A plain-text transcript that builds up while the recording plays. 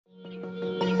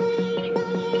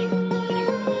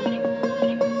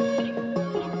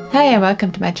Hi and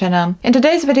welcome to my channel. In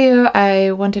today's video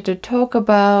I wanted to talk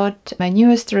about my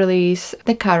newest release,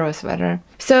 the Karo Sweater.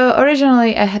 So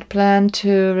originally I had planned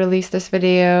to release this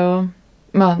video,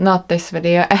 well, not this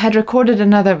video, I had recorded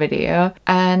another video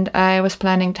and I was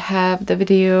planning to have the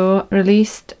video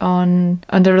released on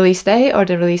the release day or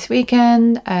the release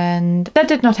weekend, and that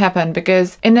did not happen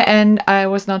because in the end I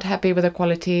was not happy with the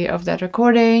quality of that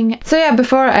recording. So yeah,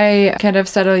 before I kind of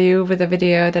saddle you with a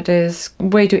video that is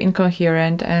way too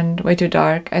incoherent and way too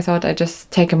dark, I thought I'd just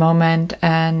take a moment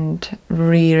and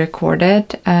re-record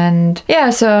it. And yeah,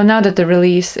 so now that the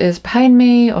release is behind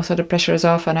me, also the pressure is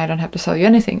off and I don't have to sell you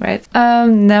anything, right?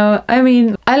 No, I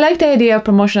mean, I like the idea of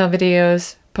promotional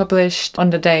videos published on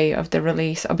the day of the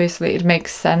release. Obviously it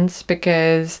makes sense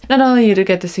because not only you do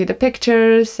get to see the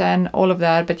pictures and all of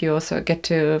that, but you also get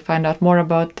to find out more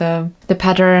about the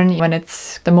pattern when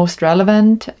it's the most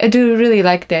relevant. I do really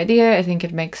like the idea, I think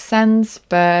it makes sense,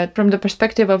 but from the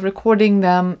perspective of recording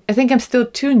them, I think I'm still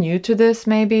too new to this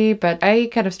maybe, but I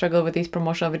kind of struggle with these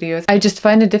promotional videos. I just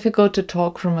find it difficult to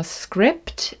talk from a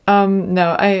script.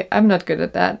 No, I'm not good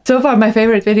at that. So far my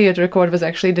favorite video to record was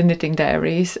actually the Knitting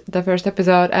Diaries, the first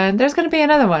episode, and there's gonna be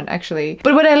another one actually.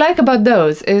 But what I like about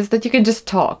those is that you can just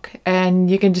talk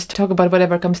and you can just talk about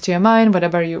whatever comes to your mind,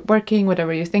 whatever you're working,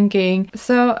 whatever you're thinking.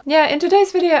 So yeah, in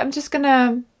today's video I'm just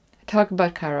gonna talk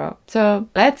about Karo. So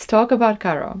let's talk about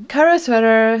Karo. Karo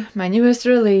Sweater, my newest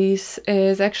release,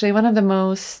 is actually one of the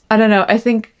most, I don't know, I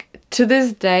think to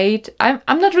this date, I'm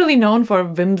not really known for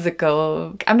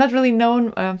whimsical, I'm not really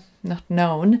known,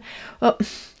 well,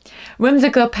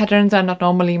 whimsical patterns are not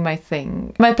normally my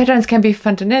thing. My patterns can be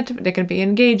fun to knit, they can be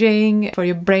engaging for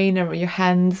your brain or your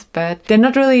hands, but they're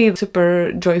not really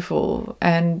super joyful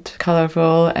and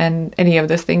colorful and any of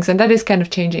those things. And that is kind of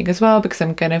changing as well because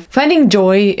I'm kind of finding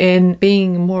joy in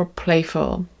being more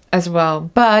playful as well.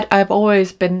 But I've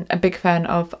always been a big fan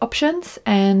of options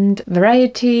and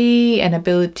variety and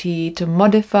ability to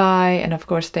modify, and of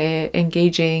course the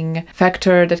engaging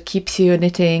factor that keeps you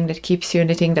knitting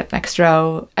that next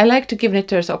row. I like to give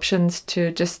knitters options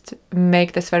to just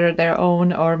make the sweater their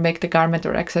own or make the garment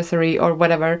or accessory or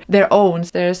whatever their own.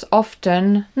 There's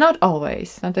often, not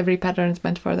always, not every pattern is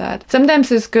meant for that.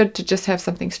 Sometimes it's good to just have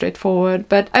something straightforward,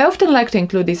 but I often like to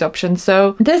include these options.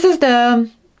 So this is the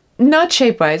not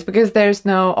shape-wise, because there's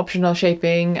no optional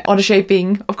shaping or the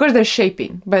shaping. Of course there's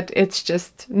shaping, but it's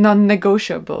just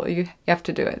non-negotiable. You have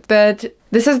to do it. But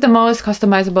this is the most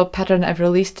customizable pattern I've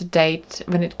released to date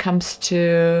when it comes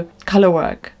to color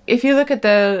work. If you look at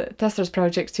the testers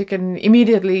projects, you can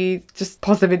immediately just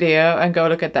pause the video and go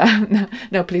look at them.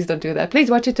 No, please don't do that. Please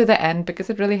watch it to the end because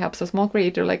it really helps a small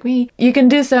creator like me. You can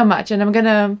do so much, and I'm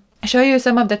gonna show you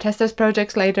some of the testers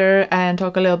projects later and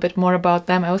talk a little bit more about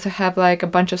them. I also have like a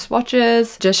bunch of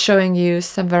swatches just showing you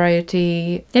some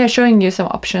variety, yeah, showing you some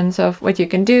options of what you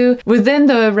can do within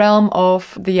the realm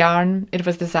of the yarn it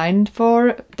was designed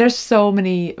for. There's so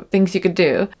many things you could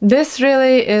do. This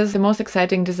really is the most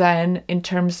exciting design in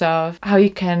terms of how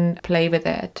you can play with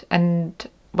it and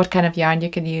what kind of yarn you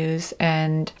can use,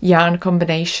 and yarn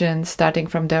combinations starting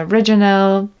from the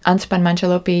original Unspun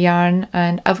Manchelopis yarn,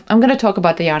 and I'm gonna talk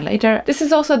about the yarn later. This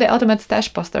is also the Ultimate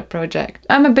Stash Poster project.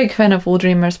 I'm a big fan of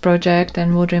Wooldreamers project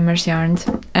and Wooldreamers yarns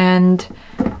and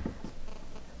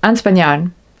Unspun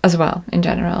yarn as well in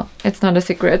general. It's not a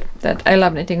secret that I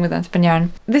love knitting with Unspun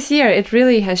yarn. This year it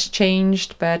really has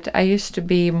changed, but I used to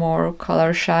be more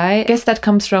color shy. I guess that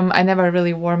comes from I never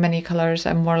really wore many colors.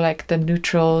 I'm more like the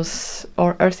neutrals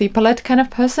or earthy palette kind of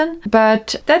person.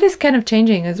 But that is kind of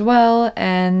changing as well,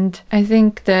 and I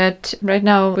think that right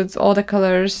now with all the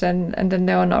colors and the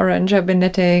neon orange I've been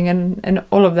knitting and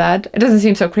all of that, it doesn't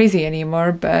seem so crazy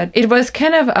anymore, but it was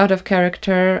kind of out of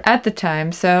character at the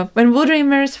time. So when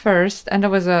Wooldreamers first, and that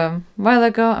was a while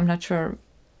ago, I'm not sure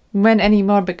when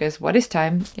anymore because what is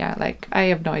time? Yeah, like I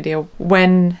have no idea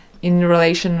when in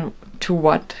relation to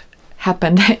what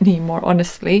happened anymore,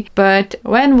 honestly. But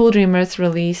when Wooldreamers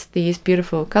released these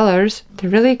beautiful colors, they're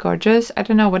really gorgeous. I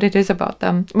don't know what it is about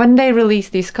them. When they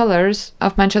released these colors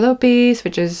of Manchelopis,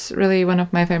 which is really one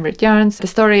of my favorite yarns, the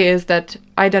story is that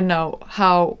I don't know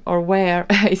how or where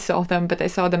I saw them, but I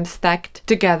saw them stacked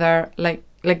together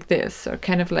like this, or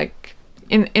kind of like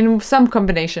in some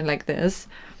combination like this.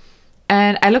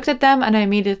 And I looked at them and I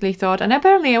immediately thought, and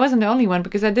apparently I wasn't the only one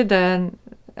because I did an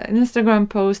Instagram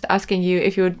post asking you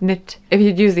if you would knit, if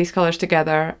you'd use these colors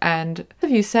together, and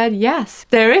you said yes.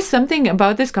 There is something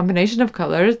about this combination of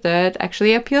colors that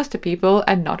actually appeals to people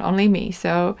and not only me.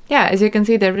 So yeah, as you can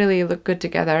see, they really look good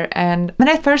together. And when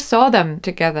I first saw them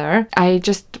together, I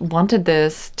just wanted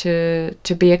this to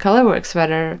be a colorwork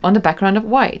sweater on the background of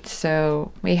white.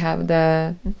 So we have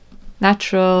the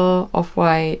natural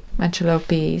off-white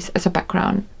Manchelopis as a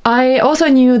background. I also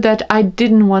knew that I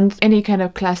didn't want any kind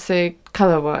of classic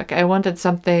color work. I wanted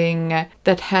something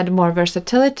that had more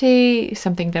versatility,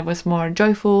 something that was more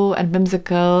joyful and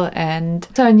whimsical, and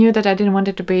so I knew that I didn't want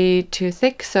it to be too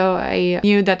thick, so I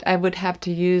knew that I would have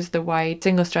to use the white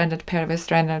single-stranded pair with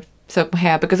stranded silk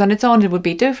mohair, because on its own it would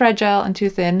be too fragile and too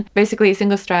thin. Basically,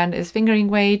 single strand is fingering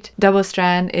weight, double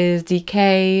strand is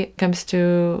DK, comes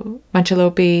to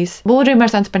Manchelopis.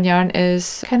 Wooldreamers Unspun yarn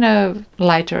is kind of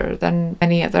lighter than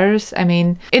any others. I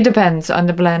mean, it depends on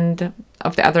the blend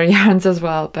of the other yarns as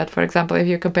well, but for example, if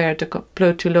you compare it to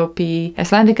Plotulopi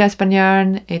Icelandica spun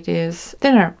yarn, it is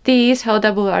thinner. These Hell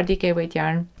Double are DK weight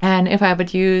yarn, and if I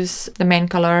would use the main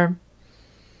color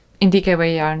in DK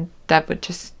weight yarn, that would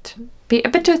just be a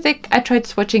bit too thick. I tried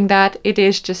swatching that. It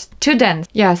is just too dense.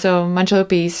 Yeah, so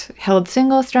Manchelopis held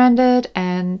single-stranded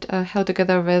and held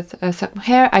together with silk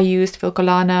mohair. I used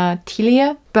Filcolana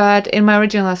Tilia, but in my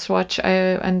original swatch,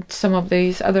 and some of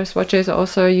these other swatches, I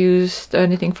also used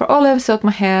Knitting for Olive silk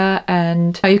mohair,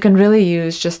 and you can really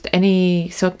use just any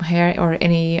silk mohair or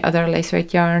any other lace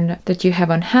weight yarn that you have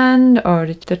on hand or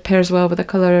that pairs well with the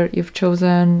color you've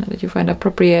chosen, that you find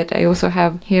appropriate. I also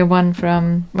have here one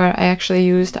from where I actually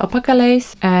used alpaca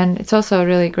lace, and it's also a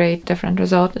really great different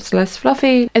result. It's less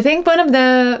fluffy. I think one of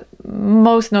the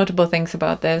most notable things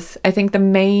about this, I think the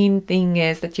main thing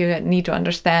is that you need to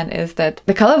understand is that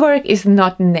the color work is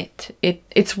not knit.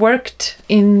 It's worked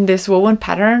in this woven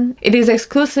pattern. It is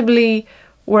exclusively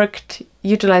worked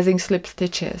utilizing slip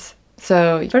stitches.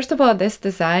 So first of all, this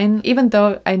design, even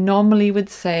though I normally would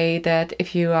say that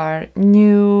if you are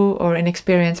new or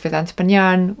inexperienced with unspun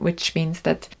yarn, which means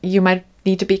that you might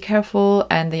need to be careful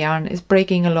and the yarn is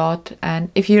breaking a lot,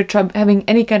 and if you're having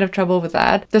any kind of trouble with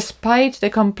that, despite the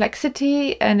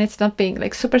complexity and it's not being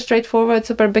like super straightforward,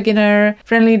 super beginner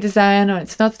friendly design, or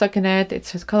it's not stockinette,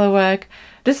 it's just color work,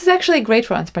 this is actually great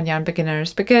for unspun yarn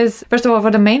beginners, because first of all, for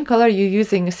the main color you're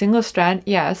using a single strand,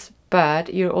 yes,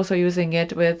 but you're also using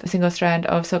it with a single strand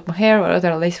of silk mohair or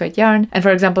other lace weight yarn. And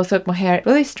for example, silk mohair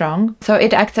really strong, so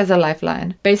it acts as a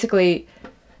lifeline. Basically,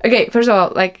 okay, first of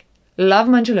all, like, love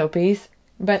Manchelopis,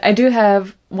 but I do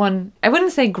have one, I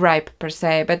wouldn't say gripe per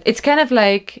se, but it's kind of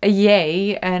like a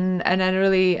yay and a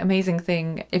really amazing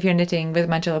thing if you're knitting with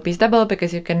Manchelopis double,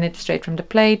 because you can knit straight from the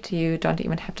plate. You don't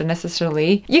even have to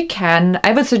necessarily. You can.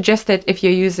 I would suggest it if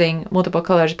you're using multiple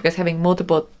colors, because having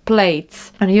multiple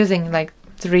plates and using like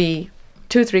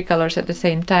two, three colors at the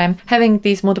same time, having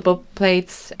these multiple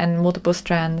plates and multiple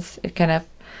strands, it kind of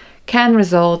can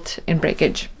result in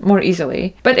breakage more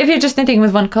easily. But if you're just knitting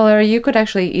with one color, you could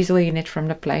actually easily knit from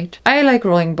the plate. I like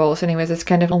rolling balls anyways. It's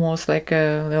kind of almost like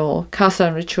a little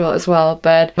casa ritual as well,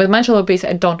 but with Manchelopis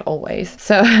I don't always.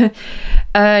 So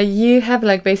you have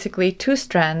like basically two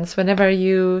strands. Whenever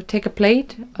you take a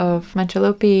plate of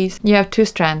Manchelopis, you have two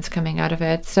strands coming out of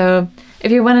it. So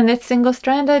if you want to knit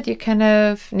single-stranded, you kind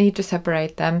of need to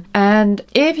separate them. And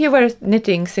if you were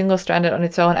knitting single-stranded on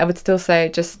its own, I would still say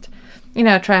just, you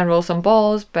know, try and roll some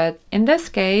balls. But in this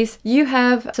case, you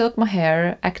have silk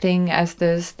mohair acting as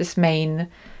this main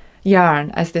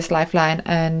yarn, as this lifeline.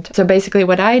 And so basically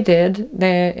what I did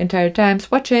the entire time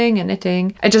swatching and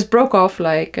knitting, I just broke off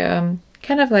like kind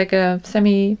of like a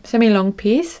semi-long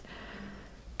piece,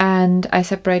 and I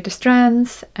separate the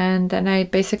strands, and then I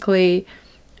basically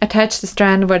attach the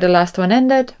strand where the last one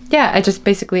ended. Yeah, I just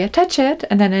basically attach it,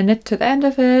 and then I knit to the end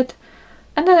of it,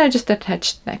 and then I just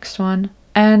attach the next one.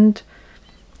 And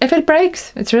if it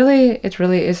breaks, it really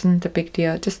isn't a big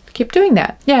deal. Just keep doing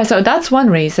that. Yeah, so that's one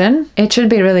reason. It should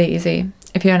be really easy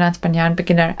if you're an unspun yarn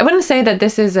beginner. I wouldn't say that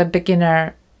this is a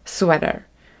beginner sweater,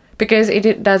 because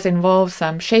it does involve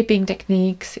some shaping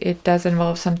techniques, it does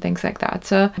involve some things like that.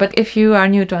 So, but if you are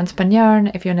new to unspun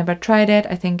yarn, if you've never tried it,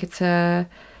 I think it's a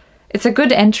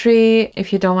good entry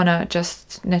if you don't want to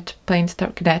just knit plain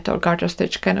stockinette or garter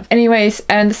stitch kind of. Anyways,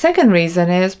 and the second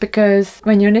reason is because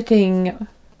when you're knitting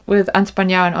with unspun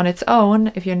yarn on its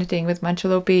own, if you're knitting with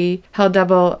Manchelopi held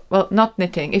double, well, not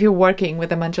knitting, if you're working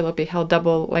with a Manchelopi held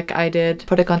double like I did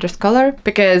for the contrast color,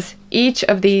 because each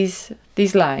of these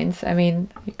lines, I mean,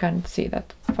 you can't see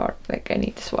that far, like I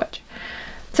need to swatch.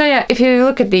 So yeah, if you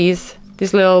look at these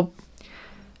little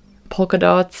polka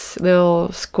dots,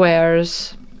 little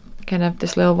squares, kind of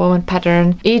this little woven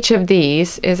pattern, each of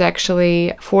these is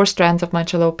actually 4 strands of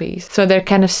Manchelopis. So they're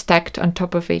kind of stacked on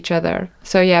top of each other.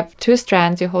 So you have 2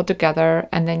 strands you hold together,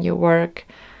 and then you work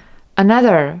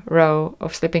another row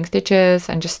of slipping stitches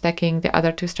and just stacking the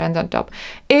other 2 strands on top.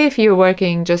 If you're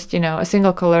working just, you know, a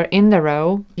single color in the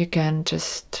row, you can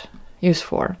just use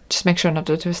 4. Just make sure not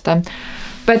to twist them.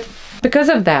 But Because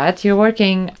of that, you're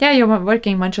working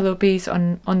Manchelopis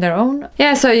on their own.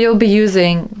 Yeah, so you'll be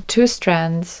using 2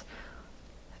 strands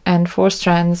and 4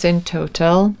 strands in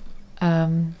total.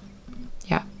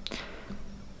 Yeah,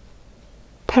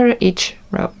 per each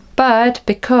row. But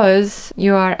because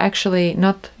you are actually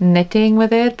not knitting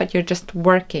with it, but you're just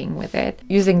working with it,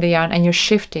 using the yarn, and you're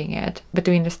shifting it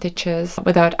between the stitches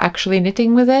without actually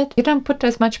knitting with it, you don't put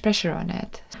as much pressure on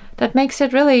it. That makes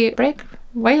it really break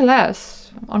way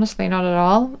less. Honestly, not at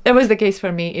all. It was the case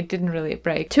for me. It didn't really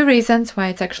break. 2 reasons why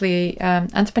it's actually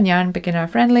Unspun yarn beginner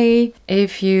friendly.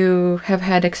 If you have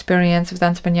had experience with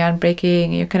Unspun yarn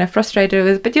breaking, you're kind of frustrated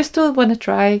with it, but you still want to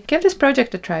try, give this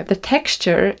project a try. The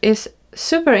texture is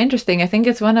super interesting. I think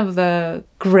it's one of the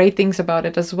great things about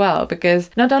it as well, because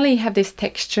not only you have this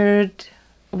textured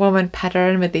woven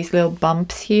pattern with these little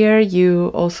bumps here,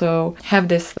 you also have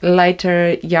this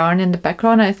lighter yarn in the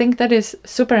background. I think that is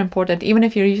super important. Even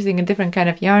if you're using a different kind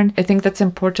of yarn, I think that's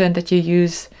important that you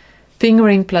use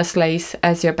fingering plus lace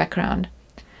as your background.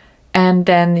 And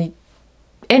then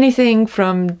anything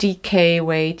from DK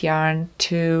weight yarn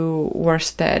to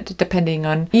worsted, depending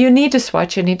on, you need to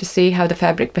swatch, you need to see how the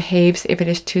fabric behaves, if it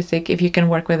is too thick, if you can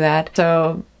work with that.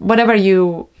 So whatever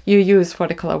you use for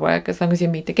the color work, as long as you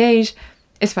meet the gauge,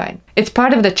 it's fine. It's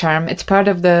part of the charm. It's part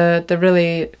of the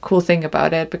really cool thing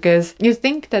about it, because you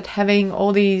think that having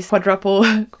all these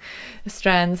quadruple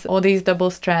strands, all these double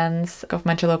strands of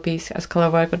Manchelopis as color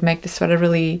work would make this sweater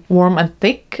really warm and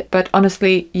thick, but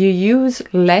honestly, you use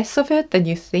less of it than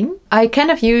you think. I kind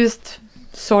of used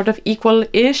sort of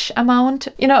equal-ish amount.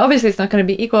 You know, obviously it's not going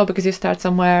to be equal because you start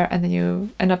somewhere and then you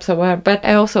end up somewhere, but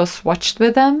I also swatched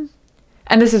with them,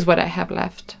 and this is what I have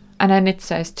left. And I knit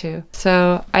size 2.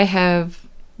 So I have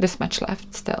this much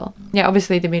left still. Yeah,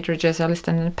 obviously the metrages are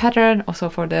listed in the pattern, also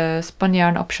for the spun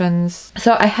yarn options.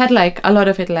 So I had like a lot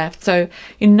of it left. So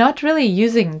you're not really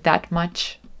using that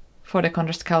much for the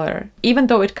contrast color. Even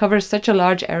though it covers such a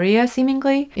large area,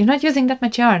 seemingly, you're not using that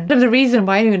much yarn. The reason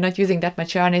why you're not using that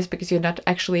much yarn is because you're not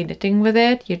actually knitting with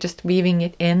it, you're just weaving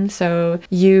it in, so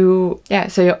you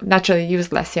naturally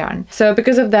use less yarn. So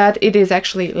because of that, it is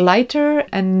actually lighter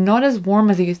and not as warm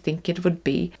as you think it would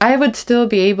be. I would still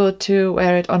be able to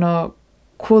wear it on a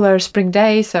cooler spring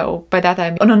day, so by that I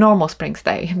mean on a normal spring's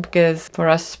day, because for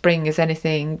us spring is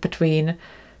anything between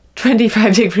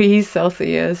 25 degrees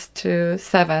Celsius to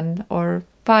 7 or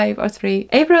 5 or 3.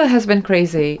 April has been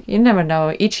crazy. You never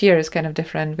know. Each year is kind of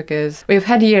different, because we've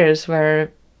had years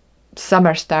where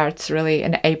summer starts really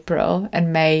in April,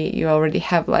 and May you already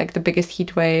have like the biggest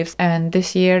heat waves, and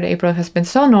this year April has been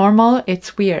so normal,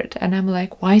 it's weird, and I'm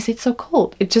like, why is it so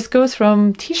cold? It just goes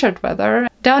from t-shirt weather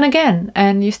down again,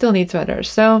 and you still need sweaters.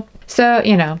 So,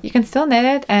 you know, you can still knit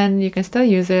it and you can still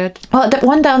use it. Well, the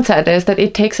one downside is that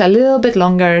it takes a little bit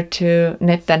longer to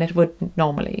knit than it would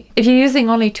normally. If you're using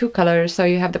only 2 colors, so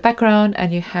you have the background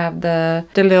and you have the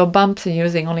little bumps and you're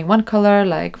using only 1 color,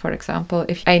 like for example,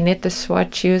 if I knit the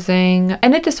swatch using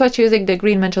the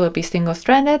green Manchelopis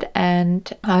single-stranded, and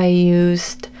I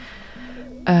used,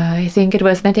 I think it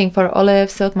was Knitting for Olive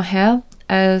Silk Mohair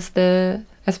as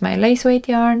my lace weight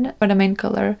yarn for the main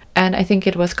color, and I think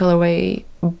it was colorway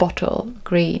Bottle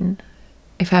Green,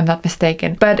 if I'm not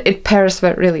mistaken, but it pairs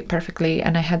really perfectly.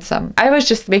 And I was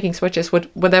just making swatches with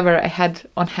whatever I had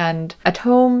on hand at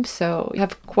home, so you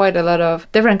have quite a lot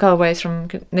of different colorways from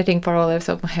Knitting for Olive,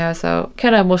 Silk Mohair, so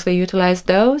kind of mostly utilized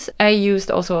those. I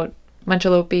used also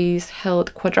Manchelopis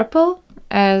held quadruple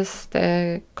as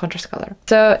the contrast color.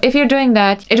 So if you're doing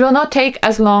that, it will not take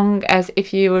as long as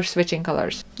if you were switching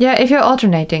colors. Yeah, if you're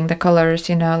alternating the colors,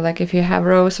 you know, like if you have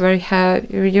rows where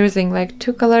you're using like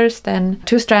 2 colors, then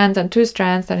 2 strands and 2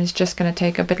 strands, then it's just gonna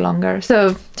take a bit longer.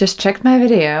 So just checked my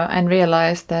video and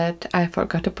realized that I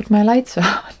forgot to put my lights on.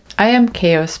 I am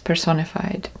chaos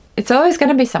personified. It's always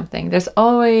gonna be something. There's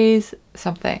always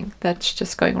something that's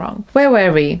just going wrong. Where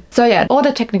were we? So yeah, all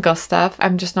the technical stuff,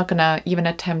 I'm just not gonna even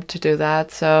attempt to do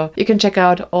that. So you can check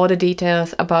out all the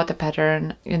details about the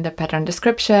pattern in the pattern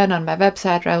description on my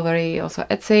website, Ravelry, also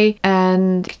Etsy,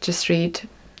 and just read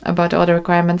about all the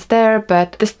requirements there.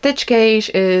 But the stitch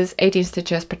gauge is 18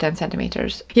 stitches per 10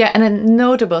 centimeters. Yeah, and a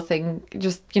notable thing,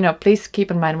 just, you know, please keep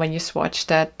in mind when you swatch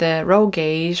that the row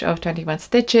gauge of 21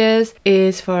 stitches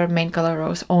is for main color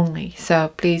rows only.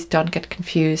 So please don't get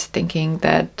confused thinking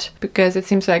that, because it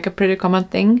seems like a pretty common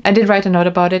thing. I did write a note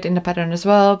about it in the pattern as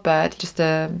well, but just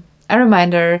a a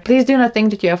reminder, please do not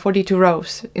think that you have 42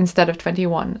 rows instead of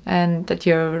 21 and that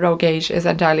your row gauge is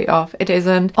entirely off. It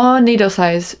isn't. On needle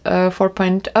size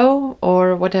 4.0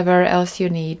 or whatever else you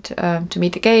need to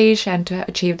meet the gauge and to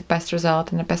achieve the best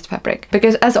result and the best fabric.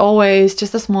 Because as always,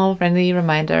 just a small friendly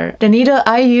reminder, the needle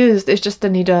I used is just the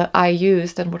needle I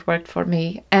used and what worked for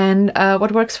me. And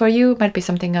what works for you might be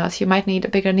something else. You might need a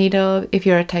bigger needle if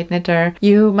you're a tight knitter.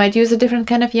 You might use a different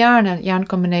kind of yarn, a yarn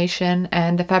combination,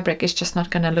 and the fabric is just not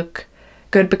gonna look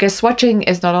good, because swatching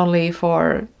is not only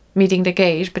for meeting the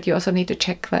gauge, but you also need to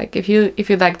check like if you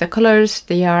like the colors,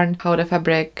 the yarn, how the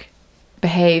fabric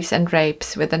behaves and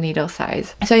drapes with the needle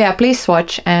size. So yeah, please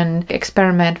swatch and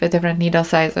experiment with different needle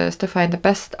sizes to find the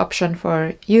best option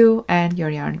for you and your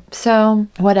yarn. So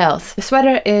what else? The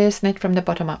sweater is knit from the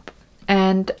bottom up,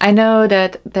 and I know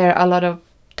that there are a lot of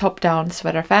top-down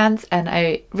sweater fans, and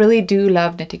I really do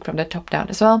love knitting from the top down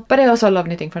as well, but I also love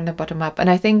knitting from the bottom up, and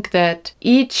I think that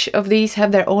each of these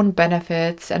have their own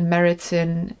benefits and merits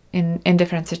in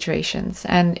different situations,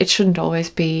 and it shouldn't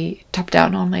always be top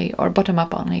down only or bottom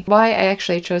up only. Why I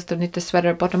actually chose to knit the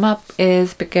sweater bottom up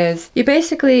is because you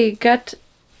basically get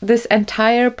this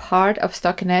entire part of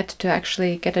stockinette to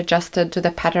actually get adjusted to the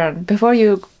pattern before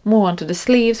you move on to the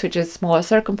sleeves, which is smaller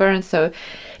circumference, so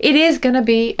it is gonna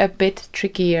be a bit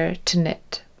trickier to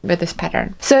knit with this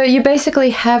pattern. So you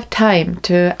basically have time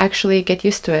to actually get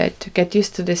used to it, to get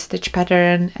used to this stitch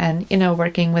pattern and, you know,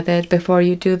 working with it before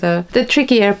you do the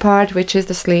trickier part, which is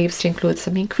the sleeves, to include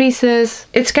some increases.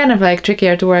 It's kind of like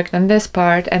trickier to work than this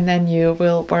part, and then you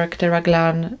will work the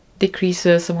raglan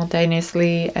decreases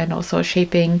simultaneously and also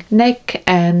shaping neck.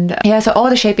 And yeah, so all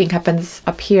the shaping happens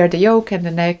up here, the yoke and the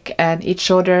neck, and each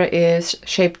shoulder is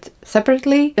shaped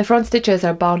separately. The front stitches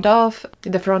are bound off.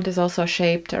 The front is also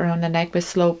shaped around the neck with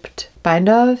sloped bind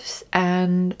offs,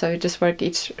 and so you just work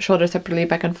each shoulder separately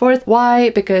back and forth. Why?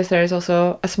 Because there is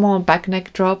also a small back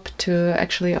neck drop to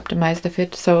actually optimize the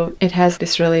fit, so it has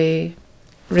this really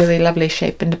lovely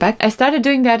shape in the back. I started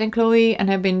doing that in Chloe,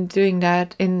 and I've been doing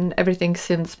that in everything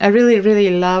since. I really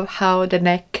love how the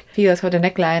neck feels, how the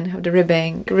neckline, how the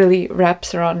ribbing really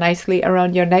wraps around nicely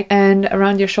around your neck and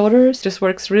around your shoulders. Just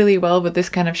works really well with this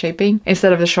kind of shaping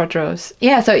instead of the short rows.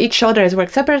 Yeah, so each shoulder is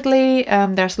worked separately.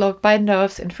 There are sloped bind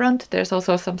offs in front. There's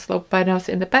also some sloped bind offs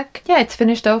in the back. Yeah, it's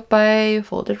finished off by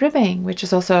folded ribbing, which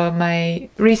is also my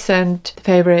recent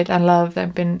favorite and love.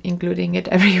 I've been including it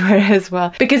everywhere as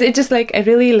well, because it just like, I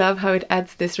really love how it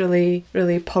adds this really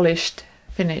polished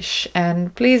finish.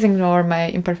 And please ignore my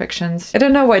imperfections. I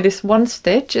don't know why this one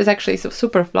stitch is actually so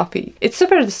super fluffy. It's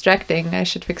super distracting. I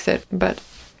should fix it, but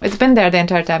it's been there the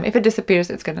entire time. If it disappears,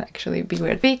 it's gonna actually be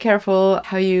weird. Be careful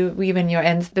how you weave in your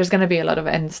ends. There's gonna be a lot of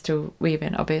ends to weave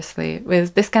in, obviously.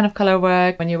 With this kind of color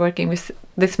work, when you're working with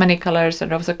this many colors and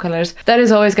rows of colors, that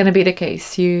is always gonna be the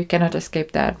case. You cannot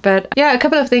escape that. But yeah, a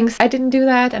couple of things. I didn't do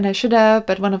that, and I should have,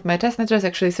 but one of my test knitters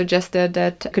actually suggested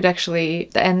that I could actually,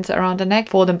 the ends around the neck,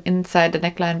 fold them inside the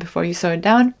neckline before you sew it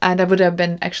down. And that would have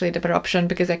been actually the better option,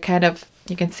 because I kind of,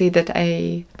 you can see that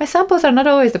my samples are not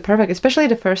always the perfect, especially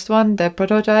the first one, the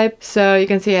prototype. So you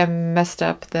can see I messed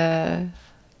up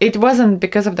it wasn't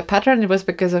because of the pattern, it was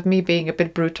because of me being a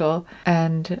bit brutal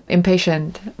and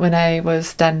impatient when I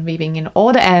was done weaving in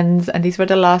all the ends, and these were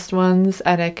the last ones,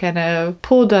 and I kind of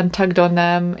pulled and tugged on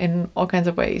them in all kinds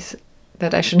of ways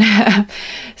that I shouldn't have.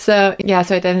 So yeah,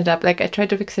 so it ended up like I tried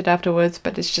to fix it afterwards,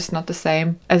 but it's just not the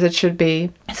same as it should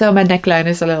be. So my neckline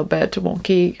is a little bit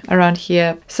wonky around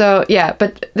here. So yeah,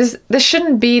 but this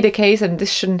shouldn't be the case, and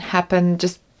this shouldn't happen.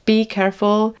 Just be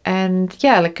careful, and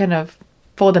yeah, like kind of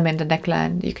fold them in the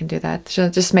neckline. You can do that, so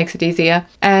it just makes it easier.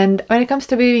 And when it comes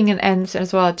to weaving in ends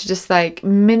as well, to just like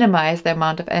minimize the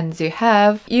amount of ends you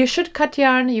have, you should cut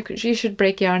yarn, you should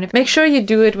break yarn. Make sure you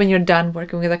do it when you're done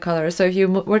working with a color. So if you're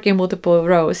working multiple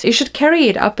rows, you should carry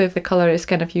it up if the color is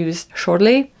kind of used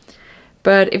shortly.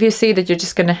 But if you see that you're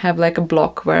just gonna have like a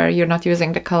block where you're not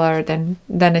using the color, then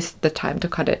it's the time to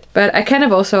cut it. But I kind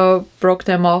of also broke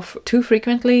them off too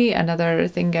frequently. Another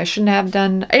thing I shouldn't have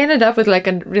done. I ended up with like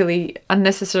a really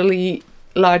unnecessarily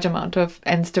large amount of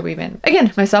ends to weave in.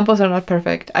 Again, my samples are not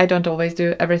perfect. I don't always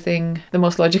do everything the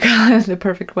most logical and the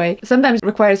perfect way. Sometimes it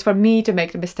requires for me to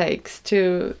make the mistakes,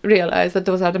 to realize that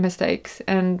those are the mistakes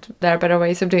and there are better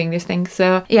ways of doing these things.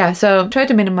 So yeah, so try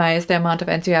to minimize the amount of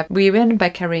ends you have weave in by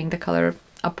carrying the color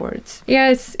upwards. Yeah,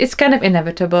 it's kind of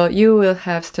inevitable. You will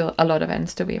have still a lot of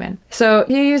ends to weave in. So if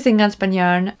you're using unspun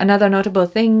yarn, another notable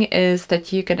thing is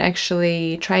that you can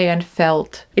actually try and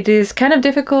felt. It is kind of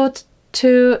difficult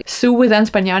to sew with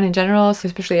unspun yarn in general, so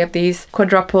especially if these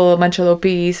quadruple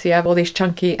Manchelopis, you have all these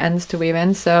chunky ends to weave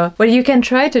in. So what you can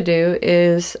try to do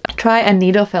is try and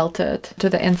needle felt it to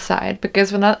the inside,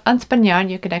 because with unspun yarn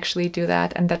you can actually do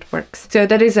that, and that works. So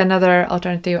that is another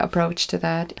alternative approach to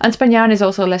that. Unspun yarn is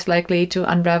also less likely to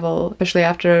unravel, especially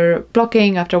after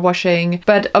blocking, after washing,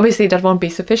 but obviously that won't be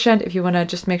sufficient if you want to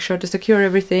just make sure to secure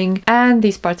everything. And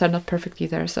these parts are not perfect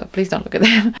either, so please don't look at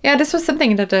them. Yeah, this was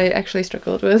something that I actually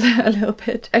struggled with a little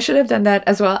bit. I should have done that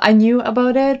as well. I knew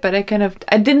about it, but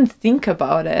I didn't think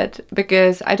about it,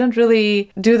 because I don't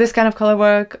really do this kind of color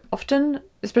work often,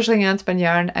 especially in unspun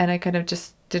yarn, and I kind of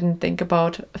just didn't think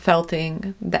about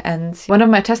felting the ends. One of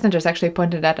my test knitters actually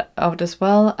pointed that out as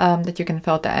well, that you can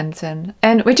felt the ends in,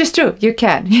 and which is true, you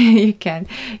can. you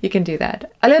can do that.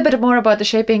 A little bit more about the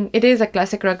shaping. It is a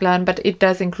classic raglan, but it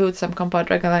does include some compound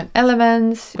raglan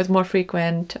elements with more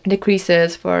frequent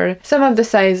decreases for some of the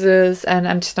sizes, and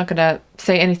I'm just not gonna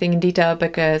say anything in detail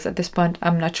because at this point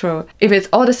I'm not sure if it's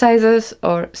all the sizes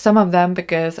or some of them,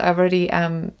 because I already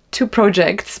am 2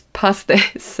 projects past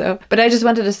this. So, but I just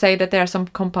wanted to say that there are some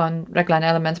compound raglan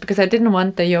elements, because I didn't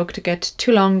want the yoke to get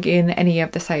too long in any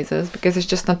of the sizes, because it's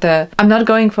just not I'm not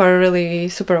going for a really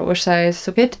super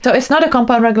oversized kit. So it's not a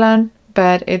compound raglan,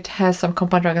 but it has some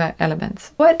compound raglan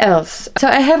elements. What else? So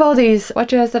I have all these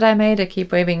watches that I made. I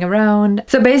keep waving around.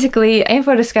 So basically, aim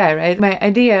for the sky, right? My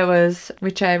idea was,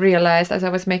 which I realized as I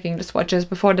was making the swatches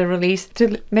before the release,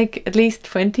 to make at least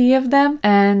 20 of them,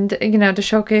 and you know, to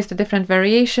showcase the different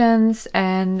variations.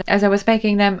 And as I was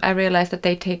making them, I realized that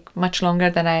they take much longer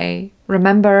than I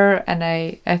remember, and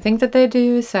I think that they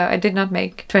do, so I did not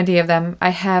make 20 of them.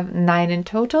 I have 9 in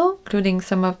total, including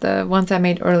some of the ones I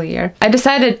made earlier. I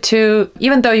decided to,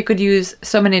 even though you could use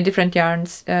so many different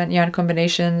yarns and yarn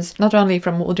combinations, not only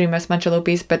from Wooldreamers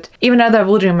Manchelopis, but even other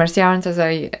Wooldreamers yarns, as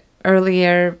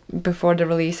earlier before the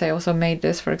release I also made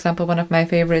this, for example, one of my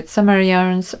favorite summer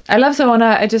yarns. I love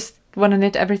Soona. I just want to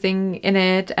knit everything in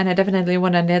it, and I definitely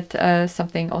want to knit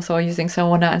something also using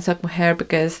Soona and silk mohair,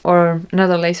 or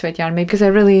another lace weight yarn, maybe, because I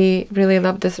really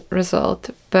love this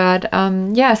result. But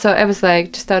yeah, so I was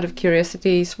like, just out of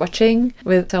curiosity, swatching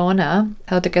with Soona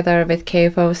held together with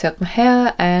KFO silk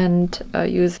mohair, and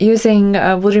using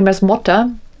Wooldreamers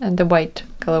Motta and the white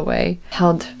colorway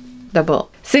held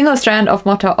double. Single strand of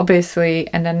Motta obviously,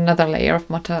 and then another layer of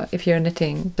Motta if you're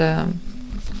knitting the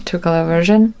 2-color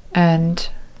version. And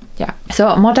yeah, so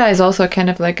Motta is also kind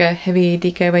of like a heavy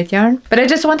DK weight yarn, but I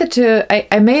just wanted to,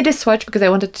 I made this swatch because I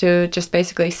wanted to just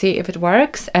basically see if it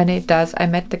works, and it does. I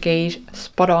met the gauge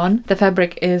spot on. The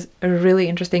fabric is really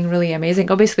interesting, really amazing.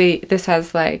 Obviously this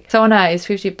has like, Soona is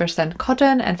 50%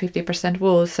 cotton and 50%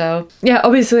 wool, so yeah,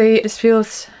 obviously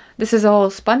this is all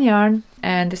spun yarn,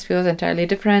 and this feels entirely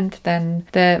different than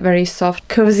the very soft,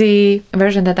 cozy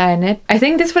version that I knit. I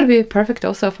think this would be perfect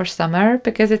also for summer,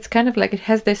 because it's kind of like, it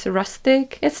has this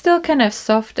rustic, it's still kind of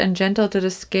soft and gentle to the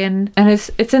skin, and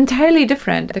it's entirely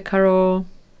different. The Karo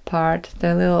part,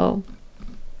 the little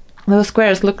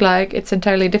squares look like it's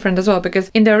entirely different as well, because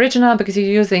in the original, because you're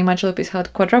using Manchelopis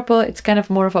held quadruple, it's kind of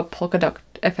more of a polka dot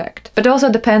effect. But it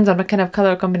also depends on what kind of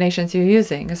color combinations you're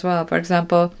using as well. For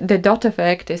example, the dot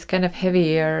effect is kind of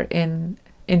heavier in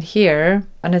here,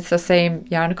 and it's the same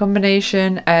yarn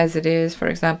combination as it is, for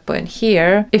example, in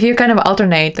here. If you kind of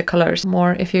alternate the colors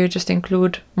more, if you just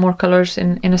include more colors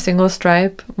in a single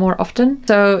stripe more often.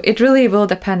 So it really will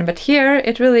depend, but here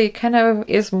it really kind of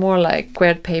is more like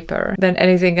squared paper than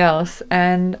anything else.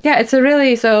 And yeah, it's a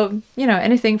really, so, you know,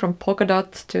 anything from polka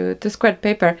dots to squared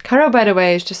paper. Karo, by the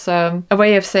way, is just a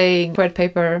way of saying squared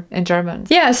paper in German.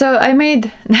 Yeah, so I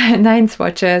made 9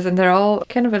 swatches, and they're all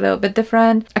kind of a little bit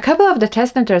different. A couple of the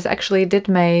test knitters actually did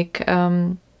make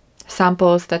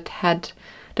samples that had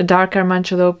the darker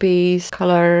Manchelopis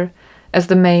color as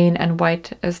the main and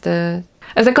white as the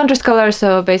contrast color.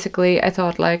 So basically I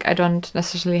thought, like, I don't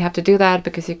necessarily have to do that,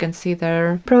 because you can see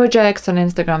their projects on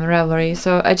Instagram Ravelry.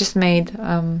 So I just made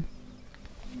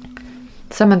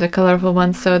some of the colorful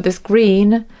ones. So this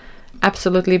green,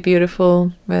 absolutely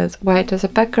beautiful with white as a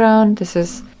background. This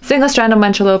is single strand of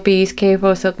Manchelopis,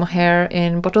 KFO silk mohair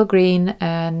in bottle green,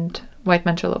 and white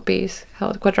Manchelopis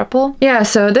held quadruple. Yeah,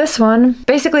 so this one,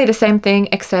 basically the same thing,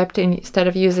 except instead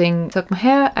of using silk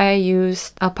mohair, I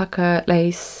used alpaca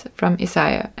lace from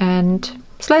Isager, and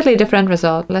slightly different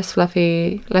result. Less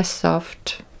fluffy, less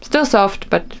soft. Still soft,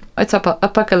 but it's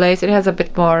alpaca lace. It has a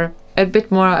bit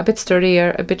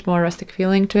sturdier, a bit more rustic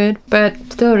feeling to it, but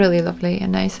still really lovely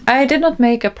and nice. I did not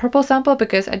make a purple sample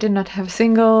because I did not have a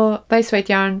single lace weight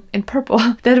yarn in purple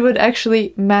that would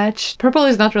actually match. Purple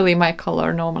is not really my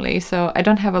color normally, so I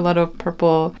don't have a lot of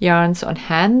purple yarns on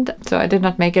hand, so I did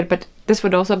not make it, but this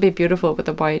would also be beautiful with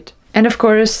the white And of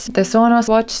course, the Sono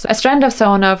swatch. A strand of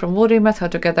Sono from Wooldreamers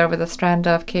held together with a strand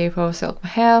of KFO silk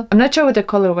mohair. I'm not sure what the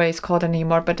colorway is called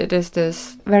anymore, but it is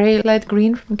this very light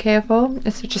green from KFO.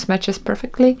 It just matches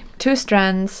perfectly. 2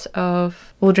 strands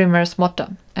of Wooldreamers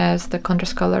Motta as the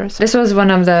contrast colors. This was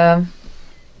one of the,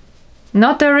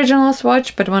 not the original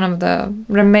swatch, but one of the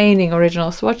remaining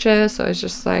original swatches. So it's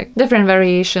just like different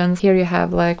variations. Here you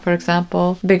have, like, for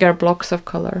example, bigger blocks of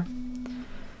color.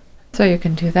 So you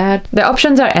can do that. The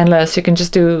options are endless. You can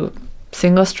just do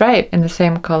single stripe in the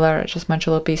same color, just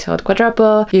Manchelopis held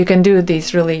quadruple. You can do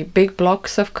these really big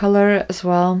blocks of color as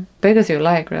well, big as you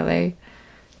like, really.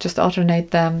 Just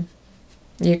alternate them.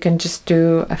 You can just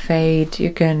do a fade. You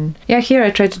can, yeah, here I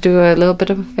tried to do a little bit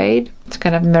of a fade. It's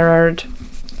kind of mirrored.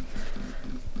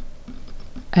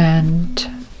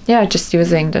 And yeah, just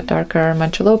using the darker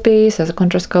Manchelopis as a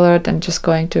contrast color, then just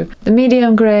going to the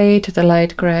medium gray to the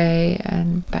light gray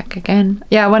and back again.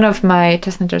 Yeah, one of my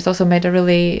test knitters also made a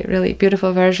really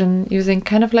beautiful version using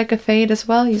kind of like a fade as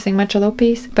well, using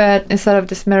Manchelopis. But instead of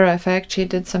this mirror effect, she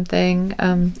did something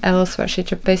else where she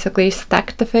basically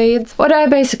stacked the fades. What I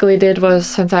basically did was,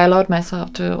 since I allowed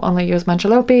myself to only use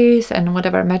Manchelopis and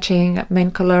whatever matching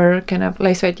main color kind of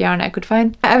lace weight yarn I could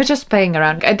find, I was just playing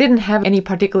around. I didn't have any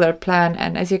particular plan,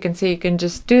 and as you can see, you can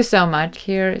just do so much.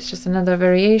 Here it's just another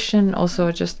variation,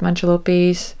 also just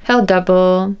Manchelopis held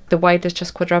double. The white is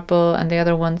just quadruple, and the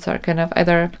other ones are kind of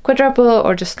either quadruple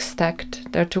or just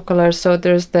stacked. There are 2 colors, so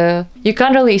there's the, you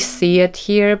can't really see it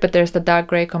here, but there's the dark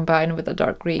gray combined with the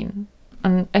dark green,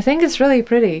 and I think it's really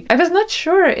pretty. I was not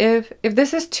sure if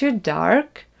this is too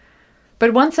dark,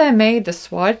 but once I made the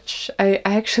swatch, I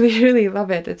actually really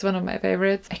love it. It's one of my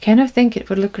favorites. I kind of think it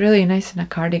would look really nice in a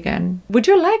cardigan. Would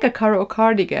you like a Karo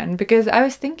cardigan? Because I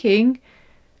was thinking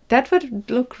that would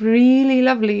look really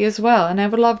lovely as well. And I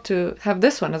would love to have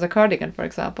this one as a cardigan, for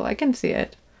example. I can see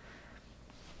it.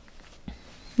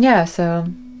 Yeah, so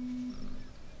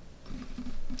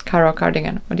Karo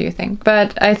cardigan, what do you think?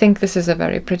 But I think this is a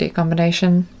very pretty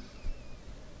combination.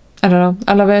 I don't know,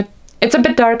 I love it. It's a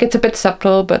bit dark, it's a bit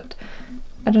subtle, but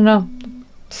I don't know,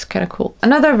 it's kind of cool.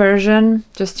 Another version,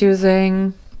 just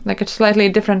using like a slightly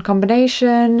different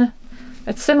combination.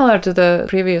 It's similar to the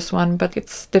previous one, but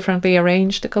it's differently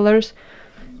arranged, the colors.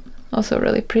 Also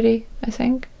really pretty, I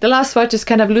think. The last swatch is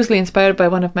kind of loosely inspired by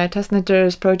one of my test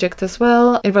knitters' projects as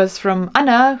well. It was from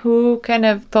Anna, who kind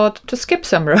of thought to skip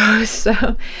some rows.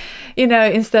 So, you know,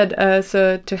 instead,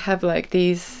 so to have like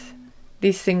these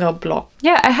single block.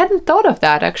 Yeah, I hadn't thought of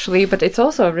that actually, but it's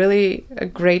also really a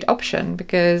great option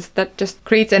because that just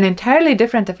creates an entirely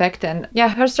different effect. And yeah,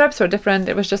 her straps were different.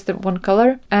 It was just in one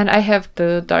color. And I have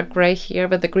the dark gray here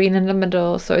with the green in the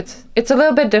middle. So it's a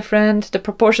little bit different. The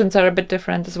proportions are a bit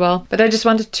different as well. But I just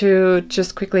wanted to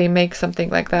just quickly make something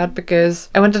like that because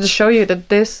I wanted to show you that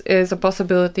this is a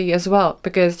possibility as well.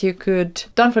 Because you could,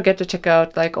 don't forget to check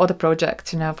out like all the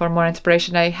projects, you know, for more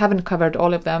inspiration. I haven't covered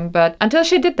all of them, but until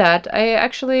she did that, I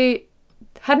actually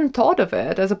hadn't thought of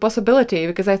it as a possibility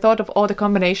because I thought of all the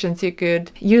combinations you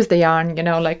could use the yarn, you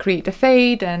know, like create a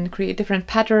fade and create different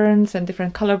patterns and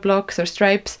different color blocks or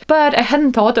stripes, but I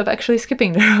hadn't thought of actually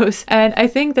skipping the rows. And I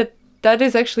think that that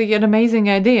is actually an amazing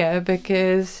idea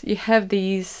because you have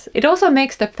these, it also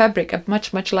makes the fabric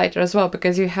much lighter as well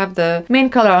because you have the main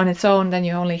color on its own, then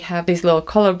you only have these little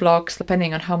color blocks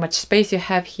depending on how much space you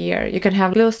have here. You can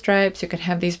have little stripes, you can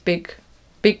have these big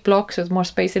blocks with more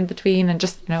space in between, and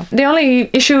just, you know. The only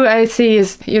issue I see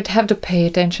is you'd have to pay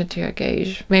attention to your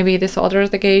gauge. Maybe this alters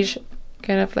the gauge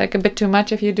kind of like a bit too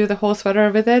much if you do the whole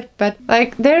sweater with it, but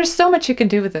like there's so much you can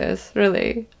do with this,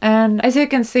 really. And as you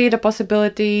can see, the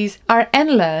possibilities are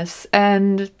endless,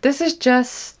 and this is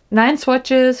just 9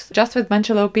 swatches just with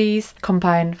Manchelopis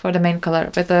combined for the main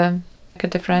color with a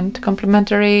different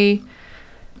complementary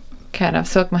kind of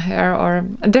silk mohair or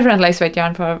a different lace weight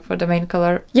yarn for the main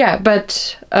color. Yeah,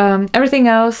 but everything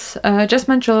else, just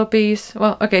Manchelopis.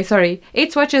 Well, okay, sorry.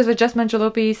 8 swatches with just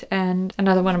Manchelopis and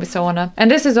another one with Soona. And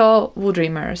this is all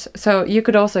Wooldreamers. So you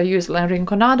could also use La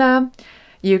Rinconada.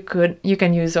 You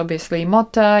can use obviously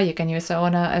Motta, you can use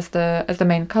Soona as the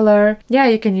main color. Yeah,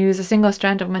 you can use a single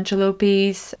strand of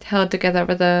Manchelopis held together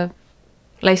with a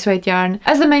lace weight yarn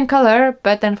as the main color,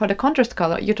 but then for the contrast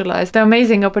color, utilize the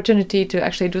amazing opportunity to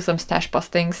actually do some stash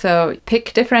busting. So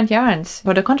pick different yarns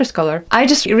for the contrast color. I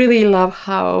just really love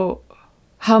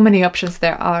how many options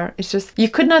there are. It's just, you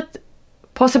could not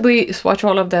possibly swatch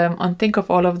all of them and think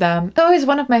of all of them. It's always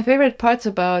one of my favorite parts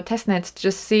about test knits to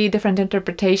just see different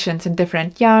interpretations in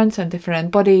different yarns and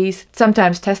different bodies.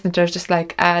 Sometimes test knitters just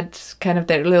like add kind of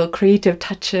their little creative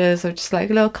touches or just like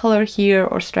a little color here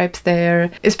or stripes there.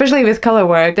 Especially with color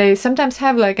work, they sometimes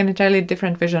have like an entirely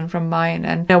different vision from mine,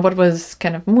 and you know, what was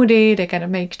kind of moody, they kind of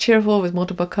make cheerful with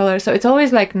multiple colors. So it's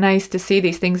always like nice to see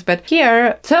these things, but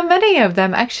here so many of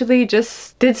them actually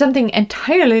just did something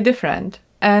entirely different.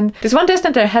 And this one test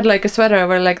knitter had like a sweater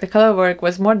where like the color work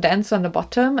was more dense on the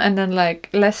bottom and then like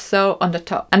less so on the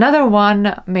top. Another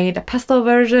one made a pastel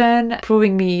version,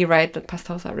 proving me right that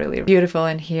pastels are really beautiful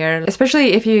in here,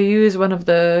 especially if you use one of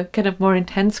the kind of more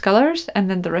intense colors and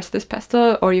then the rest is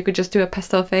pastel, or you could just do a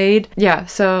pastel fade. Yeah,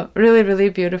 so really, really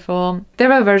beautiful. There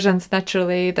were versions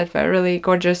naturally that were really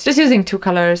gorgeous, just using 2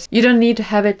 colors. You don't need to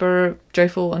have it for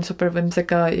joyful and super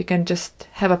whimsical. You can just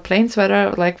have a plain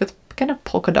sweater like with kind of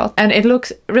polka dot, and it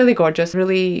looks really gorgeous,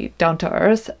 really down to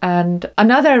earth. And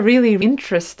another really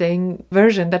interesting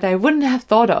version that I wouldn't have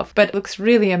thought of, but looks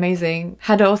really amazing,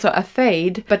 had also a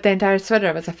fade, but the entire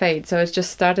sweater was a fade. So it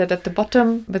just started at the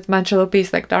bottom with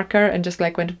Manchelopis like darker and just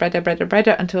like went brighter, brighter,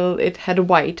 brighter until it had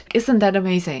white. Isn't that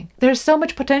amazing? There's so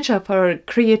much potential for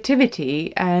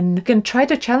creativity, and you can try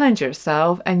to challenge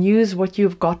yourself and use what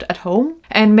you've got at home.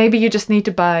 And maybe you just need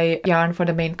to buy yarn for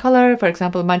the main color. For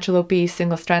example, Manchelopis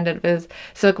single-stranded with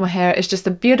silk mohair is just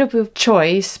a beautiful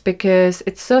choice because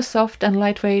it's so soft and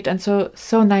lightweight and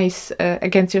so nice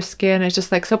against your skin. It's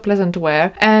just like so pleasant to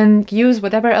wear. And use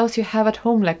whatever else you have at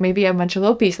home, like maybe a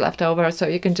Manchelopis left over, so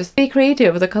you can just be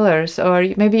creative with the colors. Or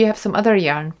maybe you have some other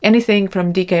yarn. Anything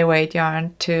from DK weight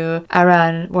yarn to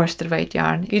Aran worsted weight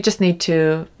yarn. You just need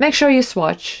to make sure you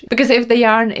swatch, because if the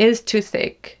yarn is too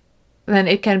thick, then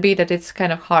it can be that it's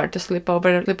kind of hard to slip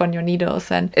on your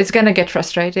needles, and it's gonna get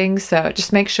frustrating. So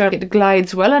just make sure it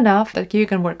glides well enough that you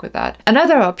can work with that.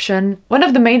 Another option, one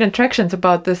of the main attractions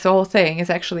about this whole thing is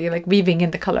actually like weaving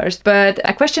in the colors. But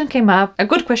a question came up, a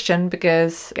good question,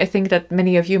 because I think that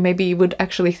many of you maybe would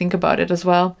actually think about it as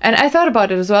well. And I thought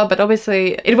about it as well, but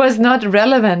obviously it was not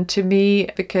relevant to me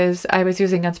because I was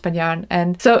using unspun yarn.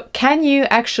 And so can you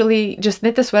actually just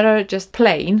knit the sweater just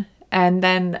plain and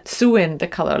then sew in the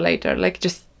color later, like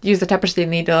just use the tapestry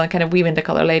needle and kind of weave in the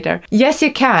color later? Yes,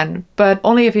 you can, but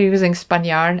only if you're using spun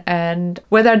yarn. And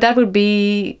whether that would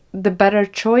be the better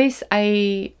choice,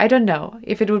 I don't know.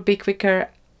 If it would be quicker,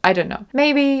 I don't know.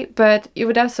 Maybe, but you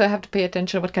would also have to pay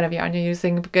attention to what kind of yarn you're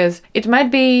using, because it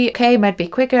might be okay, might be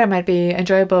quicker, might be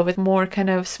enjoyable with more kind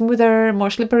of smoother,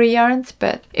 more slippery yarns.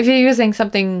 But if you're using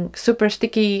something super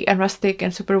sticky and rustic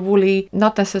and super woolly,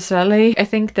 not necessarily. I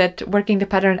think that working the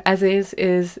pattern as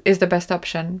is the best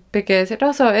option, because it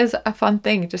also is a fun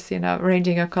thing, just, you know,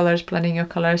 arranging your colors, blending your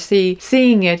colors,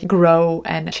 seeing it grow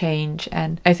and change.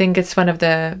 And I think it's one of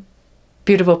the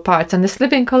beautiful parts, and the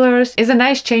slipping colors is a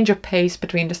nice change of pace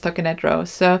between the stockinette rows.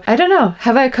 So I don't know,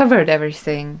 have I covered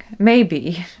everything?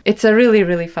 Maybe. It's a really,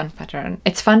 really fun pattern.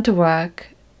 It's fun to work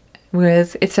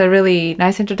with. It's a really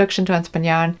nice introduction to unspun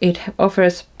yarn. It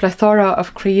offers plethora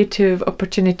of creative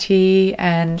opportunity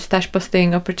and stash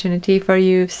busting opportunity for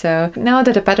you. So now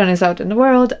that the pattern is out in the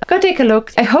world, go take a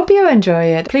look. I hope you enjoy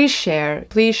it. Please share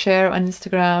on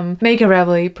Instagram, make a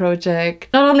Ravelry project.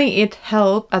 Not only it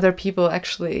helps other people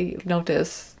actually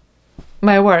notice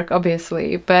my work,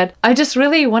 obviously, but I just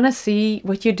really want to see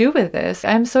what you do with this.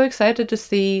 I'm so excited to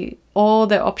see all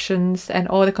the options and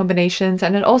all the combinations,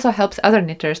 and it also helps other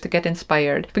knitters to get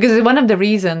inspired, because one of the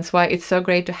reasons why it's so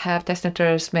great to have test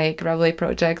knitters make Ravelry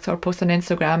projects or post on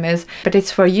Instagram is, but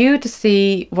it's for you to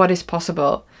see what is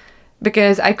possible,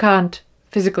 because I can't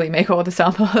physically make all the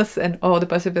samples and all the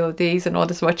possibilities and all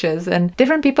the swatches, and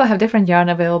different people have different yarn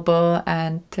available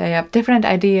and they have different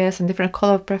ideas and different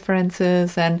color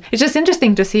preferences, and it's just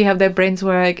interesting to see how their brains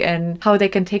work and how they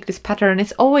can take this pattern.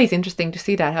 It's always interesting to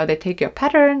see that, how they take your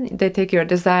pattern, they take your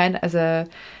design as a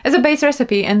base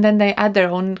recipe, and then they add their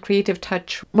own creative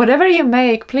touch. Whatever you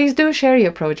make, please do share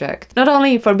your project, not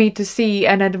only for me to see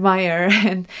and admire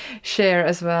and share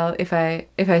as well if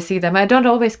I see them. I don't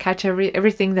always catch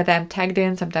everything that I'm tagged in.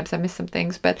 Sometimes I miss some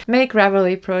things, but make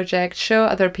Ravelry projects, show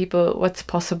other people what's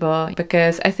possible,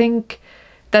 because I think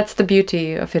that's the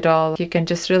beauty of it all. You can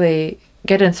just really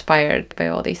get inspired by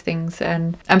all these things,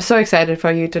 and I'm so excited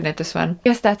for you to knit this one.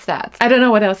 Yes, that's that. I don't know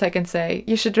what else I can say.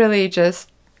 You should really just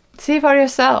see for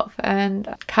yourself.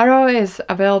 And Karo is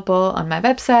available on my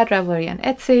website, Ravelry and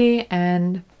Etsy,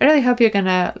 and I really hope you're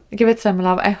gonna give it some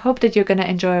love. I hope that you're gonna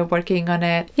enjoy working on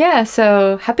it. Yeah,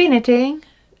 so happy knitting.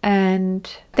 And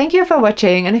thank you for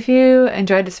watching, and if you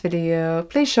enjoyed this video,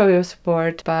 please show your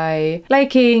support by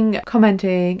liking,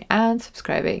 commenting and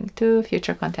subscribing to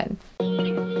future content.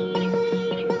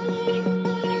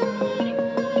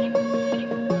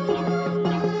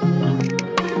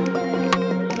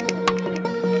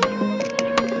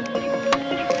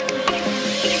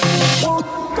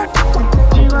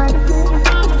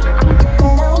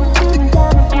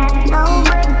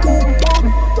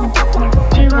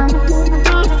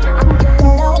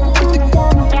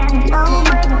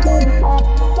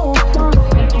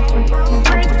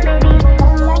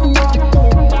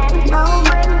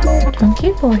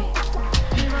 Donkey boy.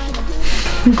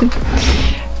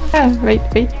 Ah, wait.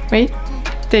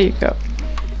 There you go.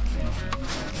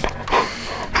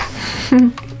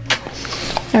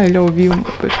 I love you, my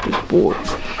precious boy.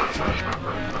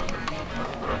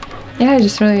 Yeah, I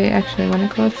just really actually want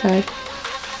to go outside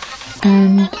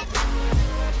and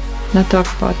not talk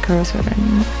about Karo Sweater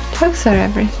anymore. Dogs are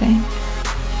everything.